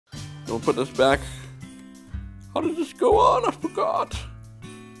We'll put this back. How did this go on? I forgot.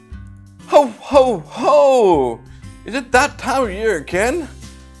 Ho, ho, ho! Is it that time of year again?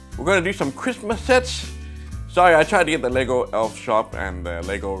 We're gonna do some Christmas sets. Sorry, I tried to get the Lego elf shop and the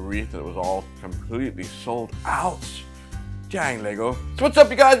Lego wreath. It was all completely sold out. Dang, Lego. So what's up,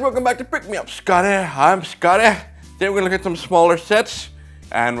 you guys? Welcome back to Pick Me Up, Scottie. I'm Scottie. Today we're gonna look at some smaller sets,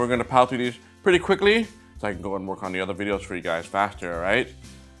 and we're gonna power through these pretty quickly so I can go and work on the other videos for you guys faster, alright?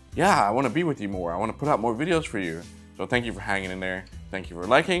 Yeah, I wanna be with you more. I wanna put out more videos for you. So thank you for hanging in there. Thank you for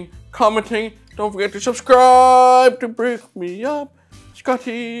liking, commenting. Don't forget to subscribe to Pick Me Up,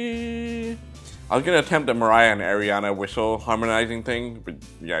 Scottie. I was gonna attempt the Mariah and Ariana whistle harmonizing thing, but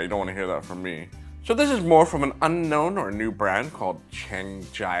yeah, you don't wanna hear that from me. So this is more from an unknown or new brand called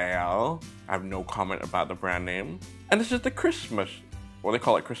Chengijale. I have no comment about the brand name. And this is the Christmas, well, they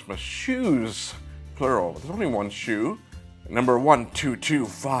call it Christmas shoes, plural. There's only one shoe. Number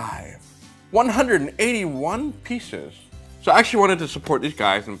 1225. 181 pieces. So I actually wanted to support these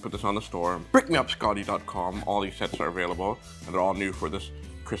guys and put this on the store. BrickMeUpScottie.com. All these sets are available, and they're all new for this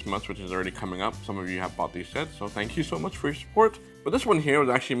Christmas, which is already coming up. Some of you have bought these sets, so thank you so much for your support. But this one here was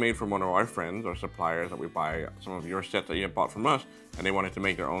actually made from one of our friends or suppliers that we buy some of your sets that you have bought from us, and they wanted to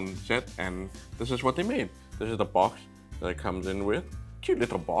make their own set, and this is what they made. This is the box that it comes in with. Cute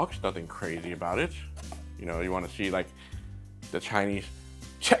little box, nothing crazy about it. You know, you want to see like the Chinese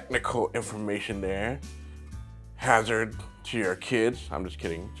technical information there. Hazard to your kids. I'm just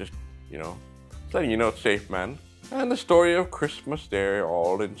kidding. Just, you know, just letting you know it's safe, man. And the story of Christmas there,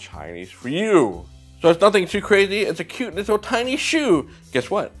 all in Chinese for you. So it's nothing too crazy. It's a cute little tiny shoe.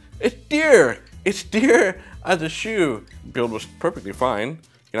 Guess what? It's dear. It's dear as a shoe. Build was perfectly fine. You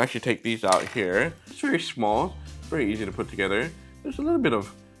can actually take these out here. It's very small. It's very easy to put together. There's a little bit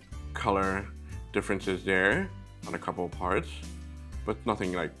of color differences there on a couple of parts, but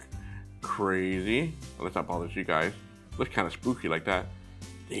nothing like crazy, unless that bothers you guys. Looks kind of spooky like that.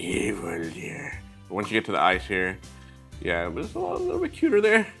 The evil deer. But once you get to the eyes here, yeah, but it's a little bit cuter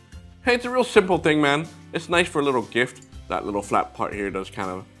there. Hey, it's a real simple thing, man. It's nice for a little gift. That little flat part here does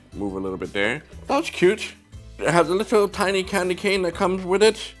kind of move a little bit there. That's cute. It has a little tiny candy cane that comes with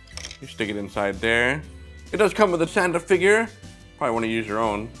it. You stick it inside there. It does come with a Santa figure. Probably want to use your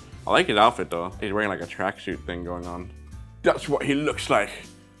own. I like his outfit though. He's wearing like a tracksuit thing going on. That's what he looks like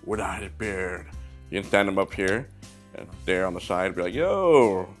without his beard. You can stand him up here and there on the side, be like,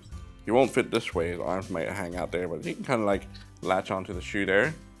 yo. He won't fit this way. His arms might hang out there, but he can kind of like latch onto the shoe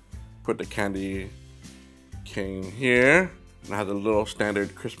there. Put the candy cane here. And it has a little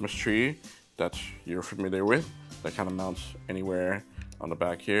standard Christmas tree that you're familiar with. That kind of mounts anywhere on the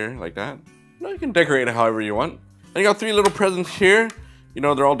back here, like that. Now you can decorate it however you want. And you got 3 little presents here. You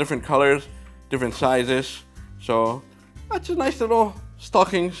know, they're all different colors, different sizes. So that's a nice little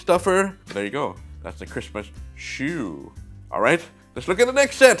stocking stuffer. There you go. That's the Christmas shoe. All right, let's look at the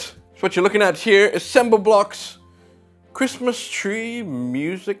next set. So what you're looking at here is Sembo Blocks Christmas Tree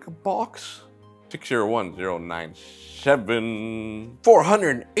Music Box. 601097.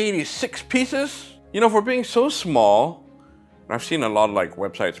 486 pieces. You know, for being so small, and I've seen a lot of like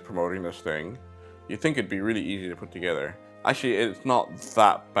websites promoting this thing, you think it'd be really easy to put together. Actually, it's not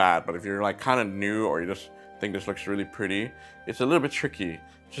that bad, but if you're like kind of new or you just think this looks really pretty, it's a little bit tricky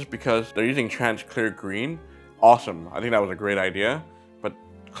just because they're using trans clear green. Awesome. I think that was a great idea, but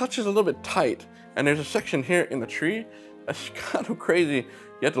the clutch is a little bit tight, and there's a section here in the tree that's kind of crazy.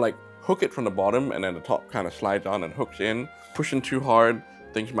 You have to like hook it from the bottom, and then the top kind of slides on and hooks in. Pushing too hard,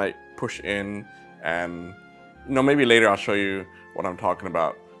 things might push in, and you know, maybe later I'll show you what I'm talking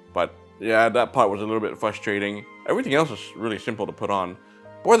about. But yeah, that part was a little bit frustrating. Everything else is really simple to put on.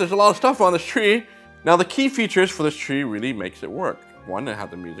 Boy, there's a lot of stuff on this tree. Now the key features for this tree really makes it work. One, it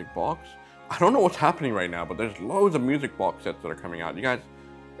has the music box. I don't know what's happening right now, but there's loads of music box sets that are coming out. You guys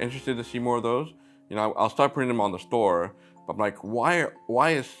interested to see more of those? You know, I'll start putting them on the store, but I'm like,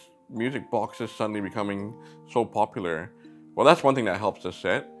 why is music boxes suddenly becoming so popular? Well, that's one thing that helps this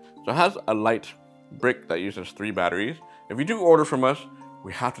set. So it has a light brick that uses 3 batteries. If you do order from us,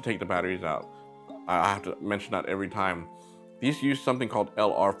 we have to take the batteries out. I have to mention that every time. These use something called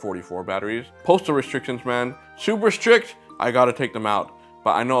LR44 batteries. Postal restrictions, man, super strict. I gotta take them out.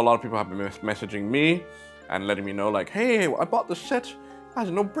 But I know a lot of people have been messaging me and letting me know like, hey, I bought the set, it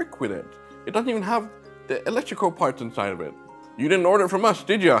has no brick with it. It doesn't even have the electrical parts inside of it. You didn't order it from us,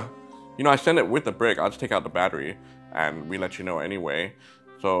 did ya? You know, I send it with the brick. I'll just take out the battery and we let you know anyway.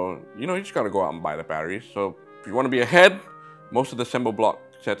 So, you know, you just gotta go out and buy the batteries. So if you wanna be ahead, most of the Sembo block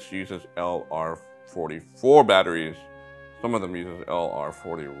sets uses LR44 batteries. Some of them uses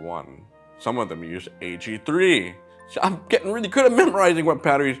LR41. Some of them use AG3. So I'm getting really good at memorizing what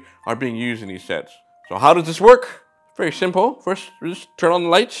batteries are being used in these sets. So how does this work? Very simple. First, we just turn on the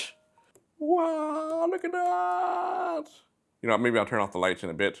lights. Wow, look at that. You know, maybe I'll turn off the lights in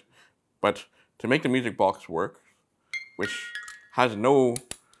a bit. But to make the music box work, which has no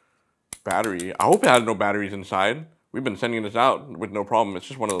battery, I hope it has no batteries inside. We've been sending this out with no problem. It's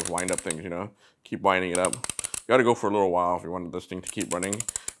just one of those wind up things, you know. Keep winding it up. You gotta go for a little while if you want this thing to keep running,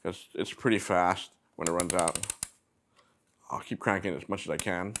 because it's pretty fast when it runs out. I'll keep cranking as much as I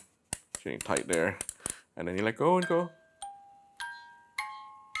can. It's getting tight there. And then you let go and go.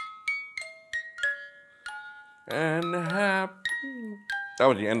 And happy. That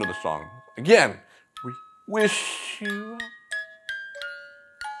was the end of the song. Again, we wish you.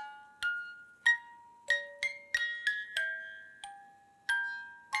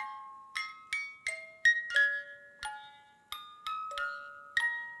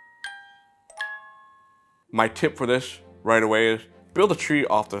 My tip for this right away is build a tree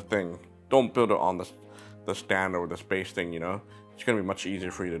off the thing. Don't build it on the stand or the space thing, you know? It's gonna be much easier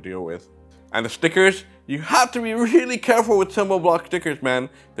for you to deal with. And the stickers, you have to be really careful with Sembo block stickers, man.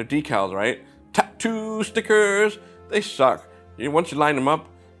 They're decals, right? Tattoo stickers, they suck. Once you line them up,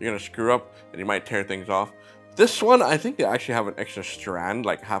 you're gonna screw up and you might tear things off. This one, I think they actually have an extra strand,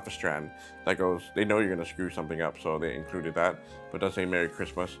 like half a strand, that goes, they know you're gonna screw something up, so they included that. But it does say Merry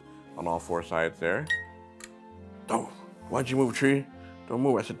Christmas on all four sides there. Oh, why'd you move, tree? Don't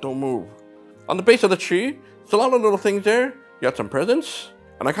move, I said don't move. On the base of the tree, there's a lot of little things there. You got some presents.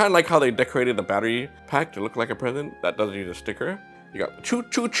 And I kind of like how they decorated the battery pack to look like a present. That does use a sticker. You got the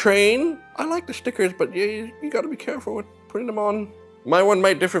choo-choo train. I like the stickers, but yeah, you gotta be careful with putting them on. My one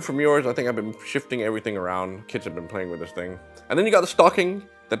might differ from yours. I think I've been shifting everything around. Kids have been playing with this thing. And then you got the stocking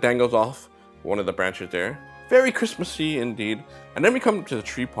that dangles off one of the branches there. Very Christmassy indeed. And then we come to the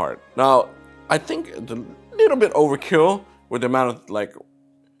tree part. Now, I think it's a little bit overkill with the amount of, like,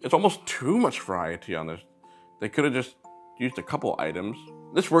 it's almost too much variety on this. They could have just used a couple items.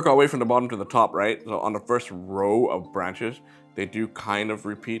 Let's work our way from the bottom to the top, right? So on the first row of branches, they do kind of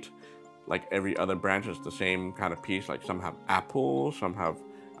repeat, like every other branch is the same kind of piece. Like some have apples, some have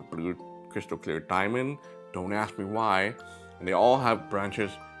a blue crystal clear diamond. Don't ask me why. And they all have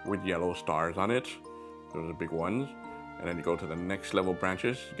branches with yellow stars on it. Those are the big ones. And then you go to the next level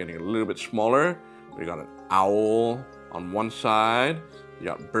branches, getting a little bit smaller. We got an owl on one side. You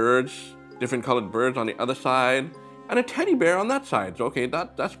got birds, different colored birds on the other side. And a teddy bear on that side. So okay,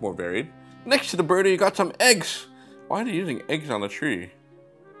 that's more varied. Next to the birdie, you got some eggs. Why are they using eggs on the tree?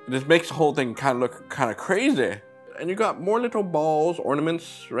 This makes the whole thing kind of look kind of crazy. And you got more little balls,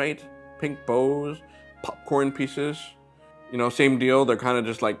 ornaments, right? Pink bows, popcorn pieces. You know, same deal. They're kind of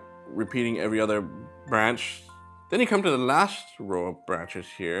just like repeating every other branch. Then you come to the last row of branches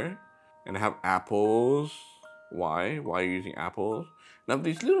here and have apples. Why? Why are you using apples? Now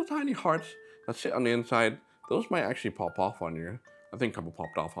these little tiny hearts that sit on the inside, those might actually pop off on you. I think a couple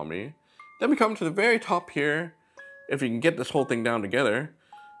popped off on me. Then we come to the very top here. If you can get this whole thing down together,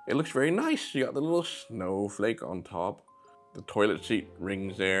 it looks very nice. You got the little snowflake on top, the toilet seat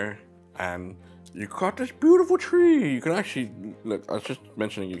rings there, and you got this beautiful tree. You can actually, look, I was just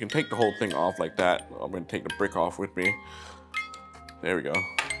mentioning, you can take the whole thing off like that. I'm gonna take the brick off with me. There we go.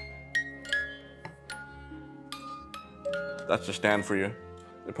 That's the stand for you.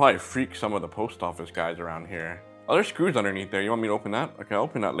 It probably freaks some of the post office guys around here. Oh, there's screws underneath there. You want me to open that? Okay, I'll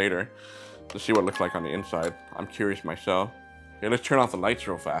open that later to see what it looks like on the inside. I'm curious myself. Okay, let's turn off the lights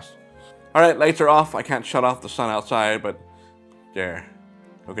real fast. All right, lights are off. I can't shut off the sun outside, but there,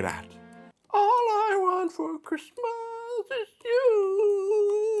 look at that. All I want for Christmas is you.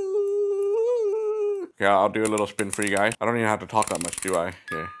 Okay, I'll do a little spin for you guys. I don't even have to talk that much, do I?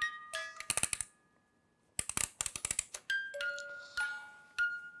 Yeah.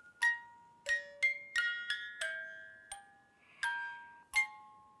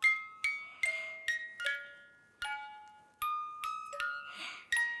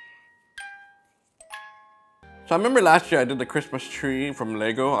 So I remember last year I did the Christmas tree from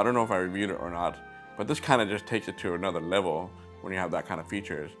Lego. I don't know if I reviewed it or not, but this kind of just takes it to another level when you have that kind of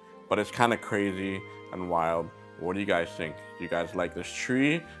features. But it's kind of crazy and wild. What do you guys think? Do you guys like this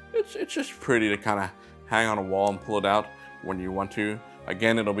tree? It's just pretty to kind of hang on a wall and pull it out when you want to.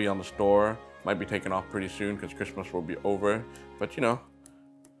 Again, it'll be on the store. Might be taken off pretty soon because Christmas will be over. But you know,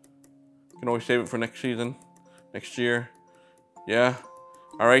 you can always save it for next season, next year. Yeah.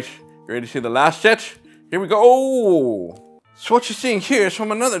 All right, you ready to see the last set? Here we go. So what you're seeing here is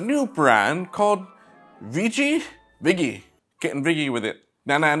from another new brand called Viggi. Viggi. Getting Viggi with it.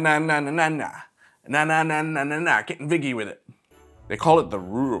 Na na na na na na na. Na na na na na na. Getting Viggi with it. They call it the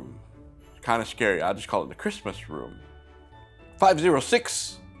room. Kind of scary. I just call it the Christmas room.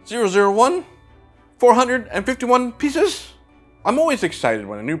 506001, 451 pieces. I'm always excited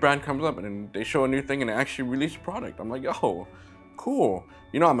when a new brand comes up and then they show a new thing and they actually release a product. I'm like, yo, cool.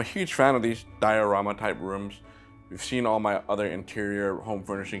 You know, I'm a huge fan of these diorama type rooms. You've seen all my other interior home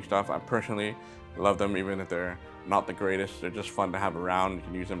furnishing stuff. I personally love them, even if they're not the greatest. They're just fun to have around. You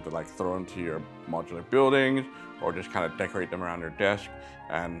can use them to like throw into your modular buildings or just kind of decorate them around your desk.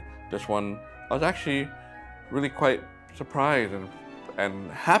 And this one, I was actually really quite surprised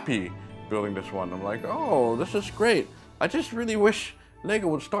and happy building this one. I'm like, oh, this is great. I just really wish Lego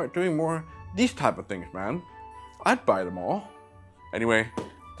would start doing more these type of things, man. I'd buy them all. Anyway,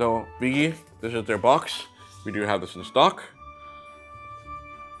 so Viggi, this is their box. We do have this in stock.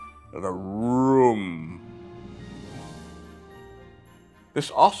 The room. This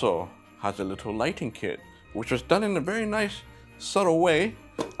also has a little lighting kit, which was done in a very nice, subtle way.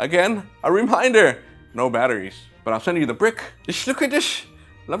 Again, a reminder, no batteries. But I'll send you the brick. Just look at this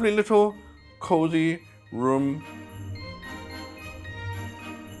lovely little cozy room.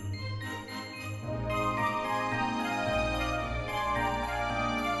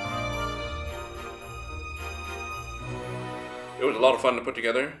 It was a lot of fun to put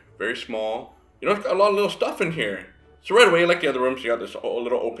together. Very small. You know, it's got a lot of little stuff in here. So right away, like the other rooms, you got this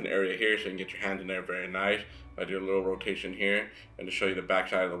little open area here so you can get your hands in there. Very nice. I do a little rotation here and to show you the back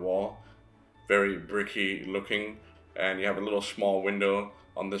side of the wall. Very bricky looking. And you have a little small window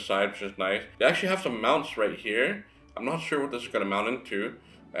on this side, which is nice. They actually have some mounts right here. I'm not sure what this is going to mount into.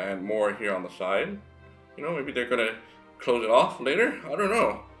 And more here on the side. You know, maybe they're going to close it off later. I don't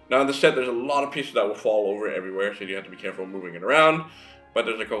know. Now in the set, there's a lot of pieces that will fall over everywhere, so you have to be careful moving it around. But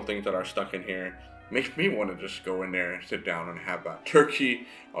there's a couple things that are stuck in here. Makes me want to just go in there, sit down, and have that turkey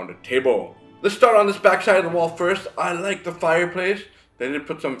on the table. Let's start on this back side of the wall first. I like the fireplace. They did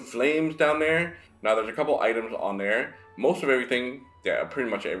put some flames down there. Now there's a couple items on there. Most of everything, yeah, pretty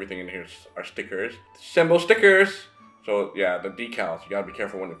much everything in here are stickers. Sembo stickers. So yeah, the decals. You gotta be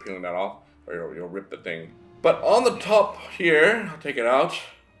careful when you're peeling that off, or you'll rip the thing. But on the top here, I'll take it out.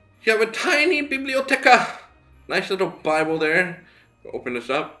 You have a tiny biblioteca. Nice little Bible there. Open this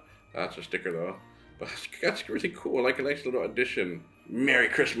up. That's a sticker though. But that's really cool. Like a nice little addition. Merry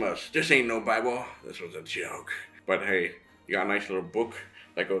Christmas. This ain't no Bible. This was a joke. But hey, you got a nice little book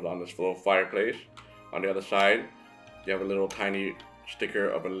that goes on this little fireplace. On the other side, you have a little tiny sticker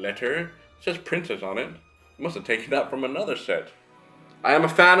of a letter. It says Princess on it. Must have taken that from another set. I am a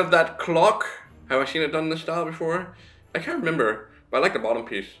fan of that clock. Have I seen it done in this style before? I can't remember, but I like the bottom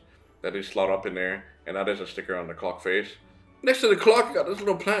piece that is slot up in there, and that is a sticker on the clock face. Next to the clock, you got this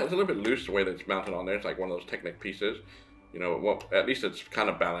little plant. It's a little bit loose the way that it's mounted on there. It's like one of those Technic pieces. You know, well, at least it's kind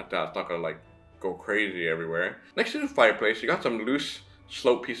of balanced out. It's not gonna like go crazy everywhere. Next to the fireplace, you got some loose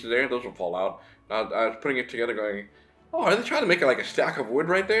slope pieces there. Those will fall out. I was putting it together going, oh, are they trying to make it like a stack of wood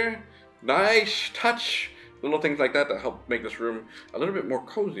right there? Nice touch. Little things like that help make this room a little bit more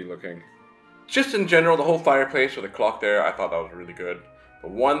cozy looking. Just in general, the whole fireplace with the clock there, I thought that was really good.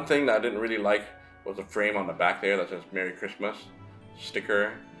 But one thing that I didn't really like was the frame on the back there that says Merry Christmas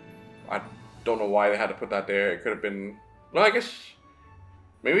sticker. I don't know why they had to put that there. It could have been, well, I guess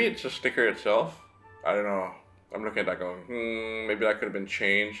maybe it's a sticker itself. I don't know. I'm looking at that going, maybe that could have been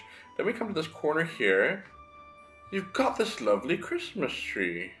changed. Then we come to this corner here. You've got this lovely Christmas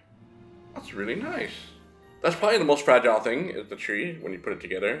tree. That's really nice. That's probably the most fragile thing, is the tree when you put it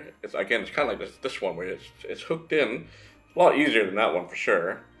together. It's again, it's kind of like this one where it's hooked in. A lot easier than that one for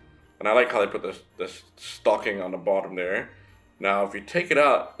sure. And I like how they put this stocking on the bottom there. Now, if you take it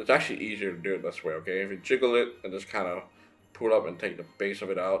out, it's actually easier to do it this way, okay? If you jiggle it and just kind of pull up and take the base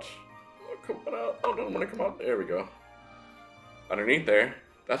of it out. Oh, come on out. Oh, don't want to come out. There we go. Underneath there,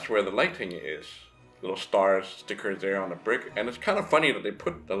 that's where the lighting is. Little stars, stickers there on the brick. And it's kind of funny that they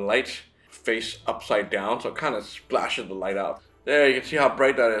put the light face upside down, so it kind of splashes the light out. There, you can see how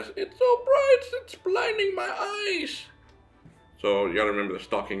bright that is. It's so bright, it's blinding my eyes. So you gotta remember the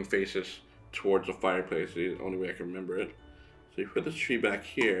stocking faces towards the fireplace. The only way I can remember it. So you put this tree back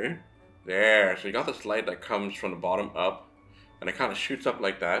here. There, so you got this light that comes from the bottom up, and it kind of shoots up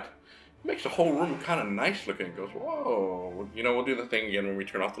like that. It makes the whole room kind of nice looking. It goes, whoa. You know, we'll do the thing again when we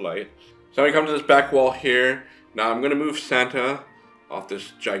turn off the light. So we come to this back wall here. Now I'm gonna move Santa off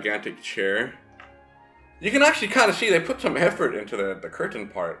this gigantic chair. You can actually kind of see they put some effort into the curtain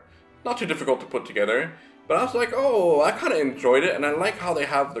part. Not too difficult to put together, but I was like, oh, I kind of enjoyed it, and I like how they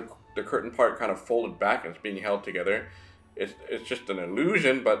have the curtain part kind of folded back and it's being held together. It's just an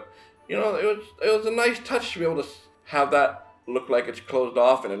illusion, but you know, it was a nice touch to be able to have that look like it's closed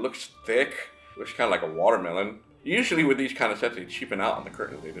off, and it looks thick. It looks kind of like a watermelon. Usually with these kind of sets, they cheapen out on the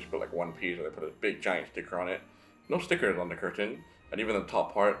curtains. They just put like one piece, or they put a big giant sticker on it. No stickers on the curtain, and even the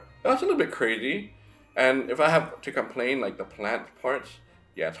top part. That's a little bit crazy. And if I have to complain, like the plant parts,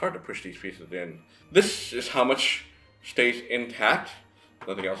 yeah, it's hard to push these pieces in. This is how much stays intact.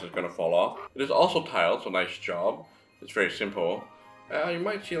 Nothing else is gonna fall off. It is also tiled, so nice job. It's very simple. You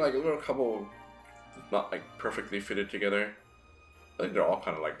might see like a little couple, not like perfectly fitted together. I think they're all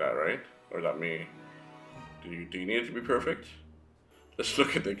kind of like that, right? Or is that me? Do you need it to be perfect? Let's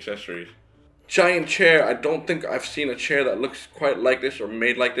look at the accessories. Giant chair. I don't think I've seen a chair that looks quite like this or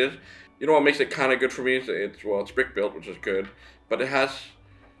made like this. You know what makes it kind of good for me is it's brick built, which is good, but it has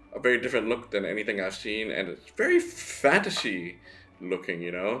a very different look than anything I've seen, and it's very fantasy looking,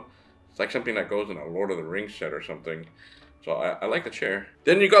 you know? It's like something that goes in a Lord of the Rings set or something. So I like the chair.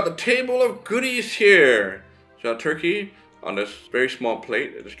 Then you got the table of goodies here. So a turkey on this very small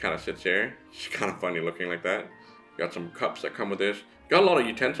plate. It just kind of sits there. It's kind of funny looking like that. You got some cups that come with this. You got a lot of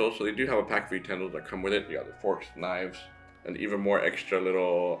utensils, so they do have a pack of utensils that come with it. You got the forks, knives, and even more extra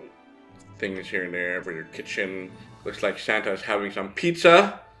little things here and there for your kitchen. Looks like Santa is having some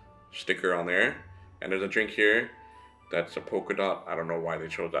pizza. Sticker on there. And there's a drink here. That's a polka dot. I don't know why they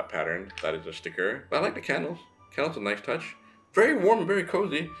chose that pattern. That is a sticker. But I like the candles. Candles a nice touch. Very warm and very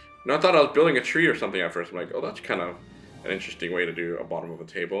cozy. You know, I thought I was building a tree or something at first. I'm like, oh, that's kind of an interesting way to do a bottom of a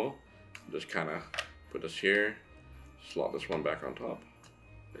table. Just kind of put this here, slot this one back on top,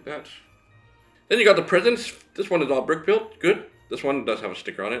 like that. Then you got the presents. This one is all brick built, good. This one does have a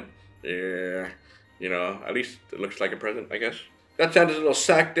sticker on it. Yeah, you know, at least it looks like a present, I guess. Got Santa's little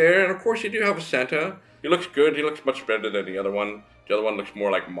sack there, and of course you do have a Santa. He looks good, he looks much better than the other one. The other one looks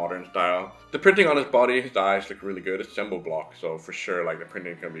more like modern style. The printing on his body, his eyes look really good. It's Sembo block, so for sure, like the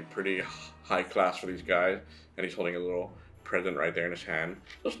printing is gonna be pretty high class for these guys. And he's holding a little present right there in his hand.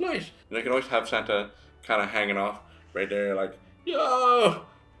 So it's nice. And you can always have Santa kind of hanging off right there, like, yo,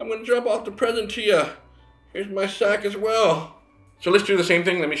 I'm gonna drop off the present to you. Here's my sack as well. So let's do the same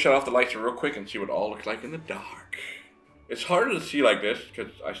thing. Let me shut off the lights real quick and see what it all looks like in the dark. It's harder to see like this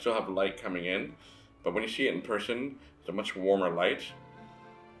because I still have light coming in. But when you see it in person, it's a much warmer light.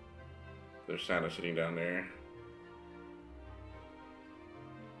 There's Santa sitting down there.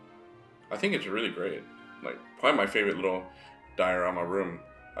 I think it's really great. Like, probably my favorite little diorama room.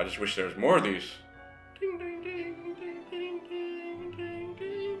 I just wish there was more of these. Ding, ding, ding, ding, ding, ding, ding, ding,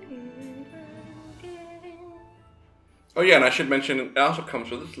 ding. Oh yeah, and I should mention, it also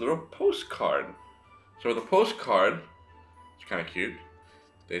comes with this little postcard. So the postcard, it's kind of cute.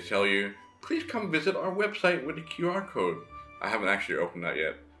 They tell you, please come visit our website with the QR code. I haven't actually opened that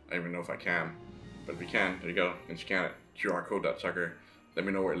yet. I don't even know if I can. But if you can, there you go. You can scan it. QR code that sucker. Let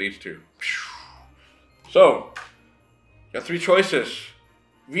me know where it leads to. So, you got three choices.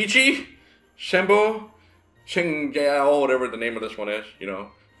 Viggi, Sembo, Chengdijal, whatever the name of this one is. You know,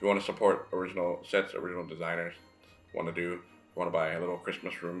 if you want to support original sets, original designers, want to buy a little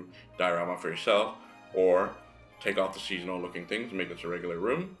Christmas room diorama for yourself, or take off the seasonal looking things and make this a regular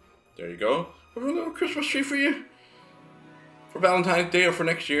room. There you go. Have a little Christmas tree for you. For Valentine's Day or for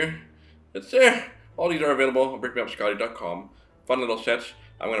next year. It's there. All these are available on brickmeupscottie.com. Fun little sets.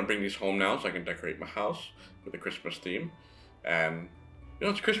 I'm going to bring these home now so I can decorate my house with a Christmas theme. And, you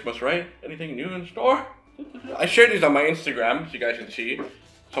know, it's Christmas, right? Anything new in store? I shared these on my Instagram so you guys can see.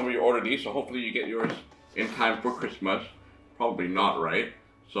 Some of you ordered these, so hopefully you get yours in time for Christmas. Probably not, right?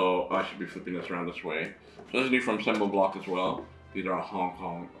 So I should be flipping this around this way. So this is new from Sembo Block as well. These are Hong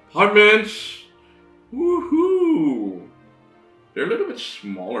Kong apartments. Woohoo! They're a little bit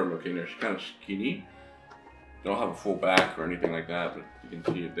smaller looking. They're kind of skinny. They don't have a full back or anything like that, but you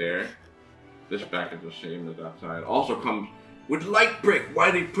can see it there. This back is the same as that side. Also comes with light brick. Why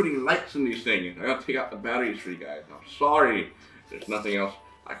are they putting lights in these things? I gotta take out the batteries for you guys. I'm sorry. There's nothing else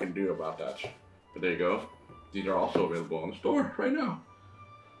I can do about that. But there you go. These are also available in the store right now.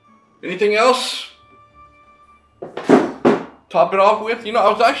 Anything else? Top it off with, you know, I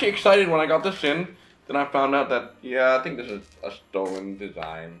was actually excited when I got this in. Then I found out that, yeah, I think this is a stolen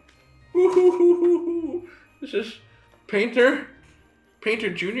design. This is Painter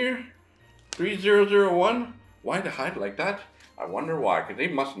Junior 3001. Why to hide like that? I wonder why, because they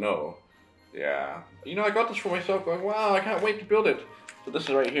must know. Yeah. You know, I got this for myself going, wow, I can't wait to build it. So this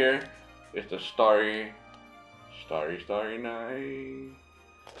is right here. It's the starry night.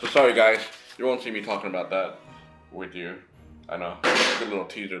 So sorry guys, you won't see me talking about that with you. I know. Good little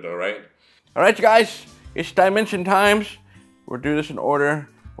teaser though, right? Alright you guys, it's dimension times. We'll do this in order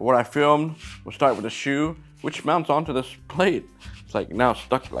of what I filmed. We'll start with the shoe, which mounts onto this plate. It's like now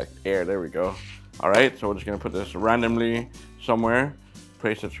stuck like air, there we go. Alright, so we're just gonna put this randomly somewhere.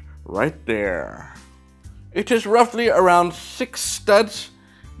 Place it right there. It is roughly around 6 studs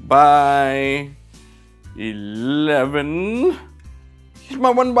by 11. Here's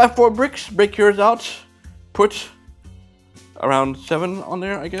my 1x4 bricks. Break yours out. Put around 7 on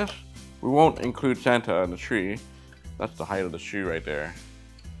there, I guess. We won't include Santa in the tree. That's the height of the shoe right there.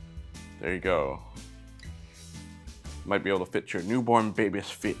 There you go. Might be able to fit your newborn baby's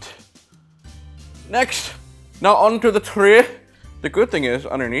feet. Next, now onto the tree. The good thing is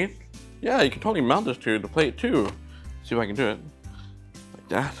underneath, yeah, you can totally mount this to the plate too. Let's see if I can do it. Like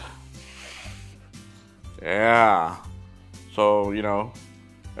that. Yeah. So, you know,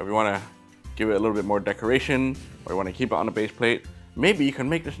 if you want to give it a little bit more decoration or you want to keep it on the base plate, maybe you can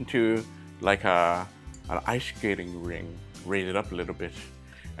make this into like an ice skating ring. Raise it up a little bit.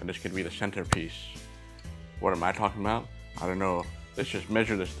 And this could be the centerpiece. What am I talking about? I don't know. Let's just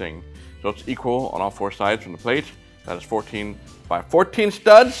measure this thing. So it's equal on all 4 sides from the plate. That is 14 by 14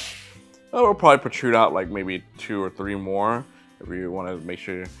 studs. That will probably protrude out like maybe 2 or 3 more if you want to make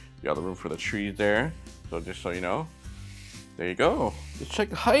sure you got the room for the trees there. So just so you know, there you go. Let's check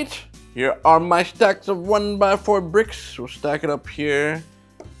the height. Here are my stacks of 1x4 bricks. We'll stack it up here.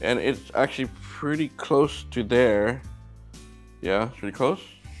 And it's actually pretty close to there. Yeah, it's pretty close.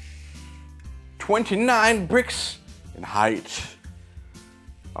 29 bricks in height.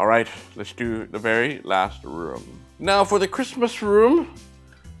 All right, let's do the very last room. Now for the Christmas room,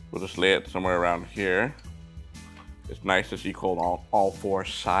 we'll just lay it somewhere around here. It's nice, it's equal on all 4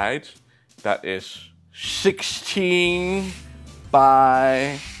 sides. That is 16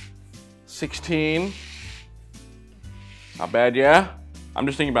 by 16. Not bad, yeah? I'm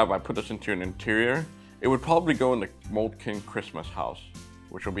just thinking about if I put this into an interior, it would probably go in the Mold King Christmas house,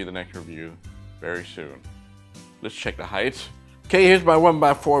 which will be the next review very soon. Let's check the height. Okay, here's my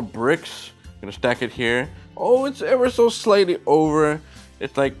 1x4 bricks. Gonna stack it here. Oh, it's ever so slightly over.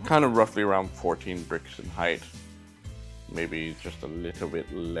 It's like kind of roughly around 14 bricks in height. Maybe just a little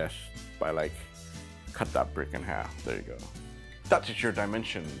bit less by like, cut that brick in half. There you go. That is your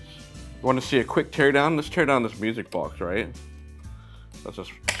dimensions. You want to see a quick teardown? Let's tear down this music box, right? That's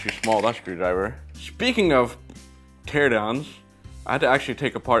just too small, that screwdriver. Speaking of teardowns, I had to actually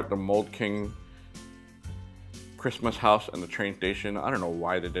take apart the Mold King Christmas house and the train station. I don't know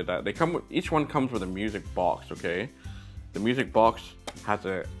why they did that. They come with, each one comes with a music box, okay? The music box has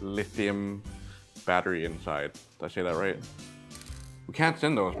a lithium battery inside. Did I say that right? We can't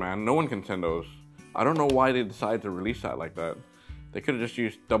send those, man. No one can send those. I don't know why they decided to release that like that. They could have just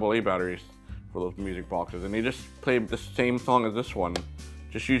used AA batteries for those music boxes, and they just played the same song as this one.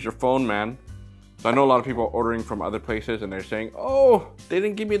 Just use your phone, man. So I know a lot of people are ordering from other places and they're saying, oh, they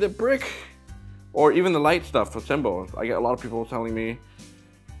didn't give me the brick. Or even the light stuff for Sembo. I get a lot of people telling me,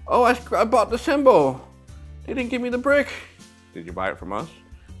 oh, I bought the Sembo. They didn't give me the brick. Did you buy it from us?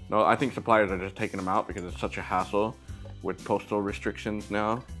 No, I think suppliers are just taking them out because it's such a hassle with postal restrictions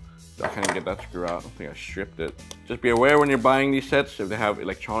now. So I can't get that screw out. I think I stripped it. Just be aware when you're buying these sets, if they have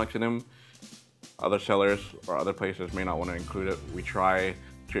electronics in them, other sellers or other places may not want to include it. We try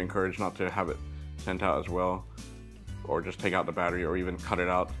to encourage not to have it sent out as well, or just take out the battery or even cut it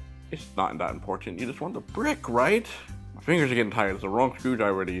out. It's not that important. You just want the brick, right? My fingers are getting tired. It's the wrong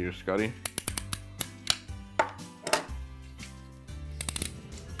screwdriver to use, Scotty.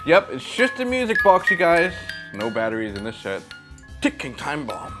 Yep, it's just a music box, you guys. No batteries in this set. Ticking time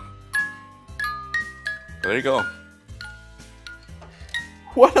bomb. There you go.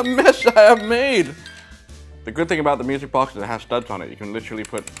 What a mess I have made! The good thing about the music box is it has studs on it. You can literally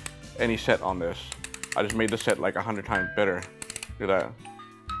put any set on this. I just made this set like 100 times better. Look at that.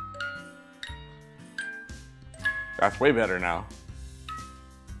 That's way better now.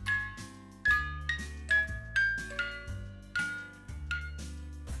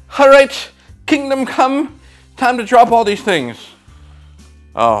 Alright, Kingdom Come. Time to drop all these things.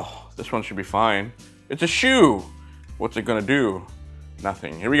 Oh, this one should be fine. It's a shoe. What's it gonna do?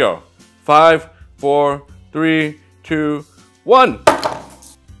 Nothing. Here we go. 5, 4, 3, 2, 1.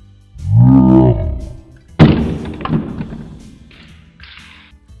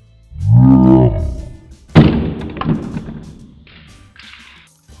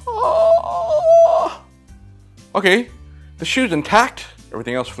 Oh. Okay, the shoe's intact.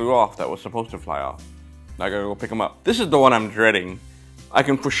 Everything else flew off that was supposed to fly off. Now I gotta go pick them up. This is the one I'm dreading. I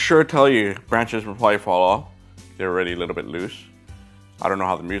can for sure tell you branches will probably fall off. They're already a little bit loose. I don't know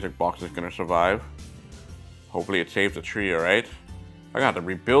how the music box is gonna survive. Hopefully it saves the tree, alright? I gotta have to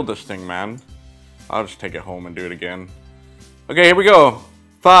rebuild this thing, man. I'll just take it home and do it again. Okay, here we go.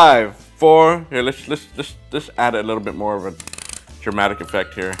 5, 4. Here, let's add a little bit more of a dramatic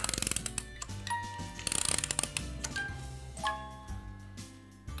effect here.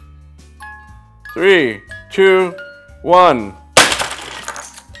 Three, 2, 1.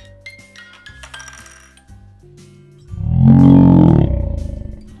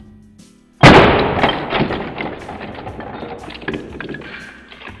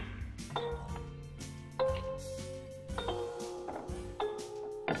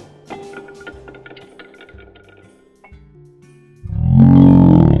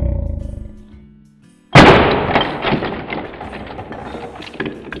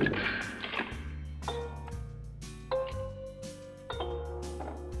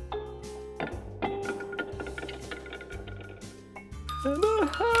 And a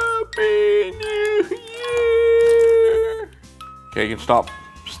happy new year. Okay, you can stop.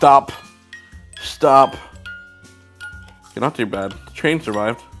 Stop. Stop. Okay, not too bad. The train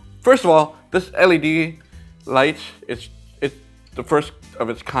survived. First of all, this LED light it's the first of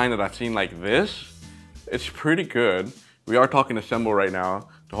its kind that I've seen like this. It's pretty good. We are talking to Sembo right now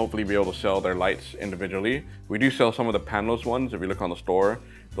to hopefully be able to sell their lights individually. We do sell some of the paneless ones if you look on the store.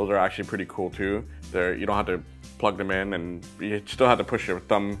 Those are actually pretty cool too. You don't have to plug them in, and you still have to push your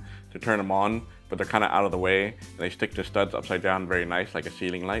thumb to turn them on, but they're kind of out of the way. And they stick to studs upside down, very nice, like a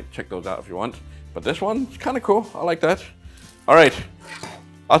ceiling light. Check those out if you want. But this one's kind of cool. I like that. All right,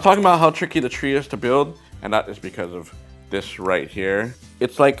 I was talking about how tricky the tree is to build, and that is because of this right here.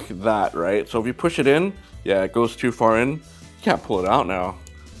 It's like that, right? So if you push it in, yeah, it goes too far in. You can't pull it out now.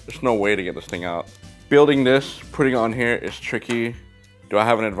 There's no way to get this thing out. Building this, putting it on here is tricky. Do I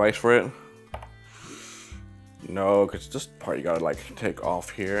have an advice for it? No, because this part you gotta like take off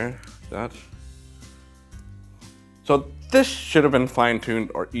here. That. So this should have been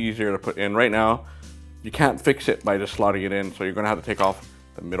fine-tuned or easier to put in. Right now, you can't fix it by just slotting it in. So you're gonna have to take off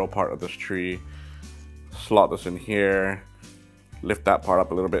the middle part of this tree, slot this in here, lift that part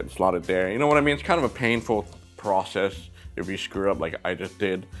up a little bit and slot it there. You know what I mean? It's kind of a painful process if you screw up like I just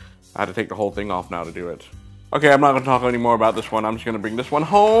did. I had to take the whole thing off now to do it. Okay, I'm not gonna talk anymore about this one. I'm just gonna bring this one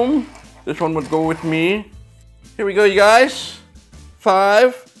home. This one would go with me. Here we go, you guys.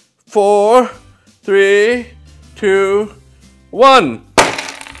 5, 4, 3, 2, 1.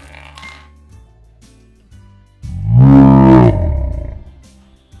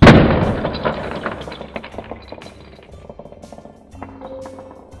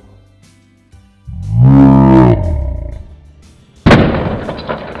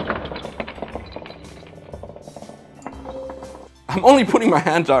 I'm only putting my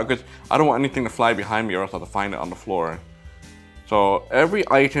hands out because I don't want anything to fly behind me or else I'll have to find it on the floor. So every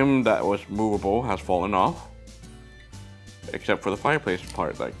item that was movable has fallen off, except for the fireplace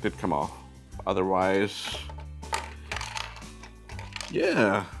part that did come off. Otherwise,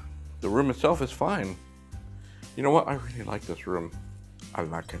 yeah, the room itself is fine. You know what? I really like this room. I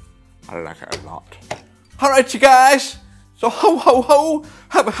like it. I like it a lot. All right, you guys. So ho, ho, ho.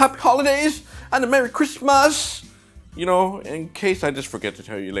 Have a happy holidays and a Merry Christmas. You know, in case I just forget to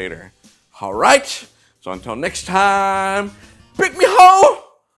tell you later. All right, so until next time, pick me ho!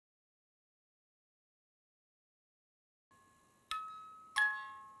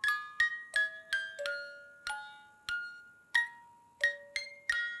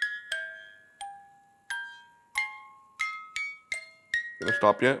 Gonna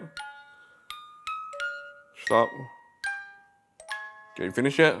stop yet? Stop. Okay, you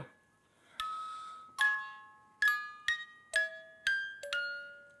finish yet?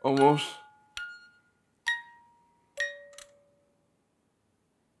 Almost.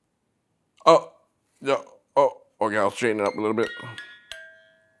 Oh, yeah. Oh, okay, I'll straighten it up a little bit.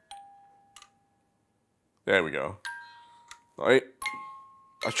 There we go. All right.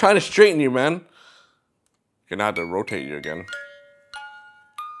 I was trying to straighten you, man. Gonna have to rotate you again.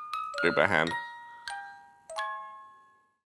 Do it by hand.